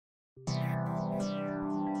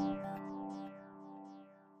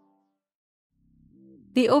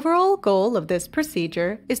The overall goal of this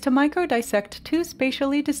procedure is to microdissect two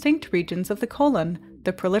spatially distinct regions of the colon,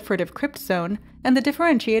 the proliferative crypt zone and the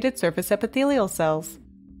differentiated surface epithelial cells.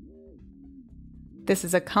 This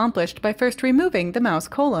is accomplished by first removing the mouse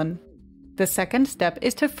colon. The second step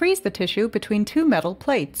is to freeze the tissue between two metal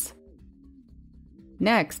plates.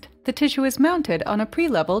 Next, the tissue is mounted on a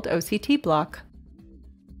pre-leveled OCT block.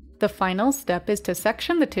 The final step is to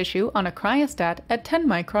section the tissue on a cryostat at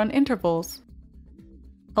 10-micron intervals.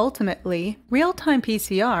 Ultimately, real-time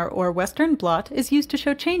PCR or Western blot is used to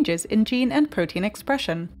show changes in gene and protein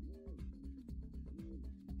expression.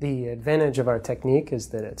 The advantage of our technique is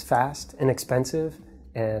that it's fast, inexpensive,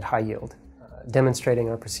 and high yield. Demonstrating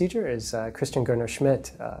our procedure is Christian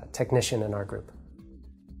Gerner-Smidt, technician in our group.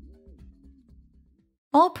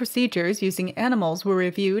 All procedures using animals were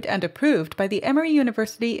reviewed and approved by the Emory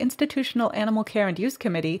University Institutional Animal Care and Use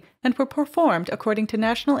Committee and were performed according to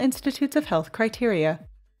National Institutes of Health criteria.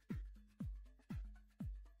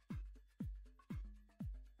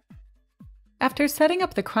 After setting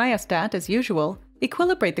up the cryostat as usual,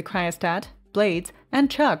 equilibrate the cryostat, blades,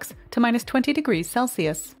 and chucks to -20 degrees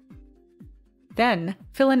Celsius. Then,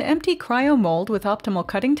 fill an empty cryo mold with optimal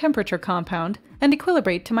cutting temperature compound and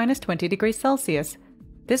equilibrate to -20 degrees Celsius.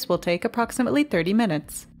 This will take approximately 30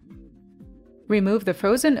 minutes. Remove the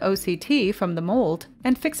frozen OCT from the mold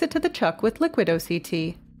and fix it to the chuck with liquid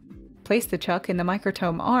OCT. Place the chuck in the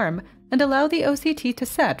microtome arm and allow the OCT to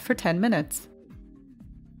set for 10 minutes.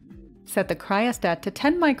 Set the cryostat to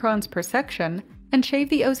 10 microns per section and shave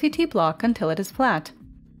the OCT block until it is flat.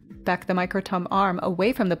 Back the microtome arm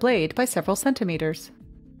away from the blade by several centimeters.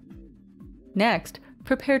 Next,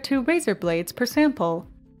 prepare 2 razor blades per sample.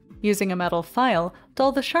 Using a metal file,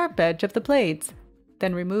 dull the sharp edge of the blades.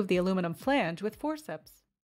 Then remove the aluminum flange with forceps.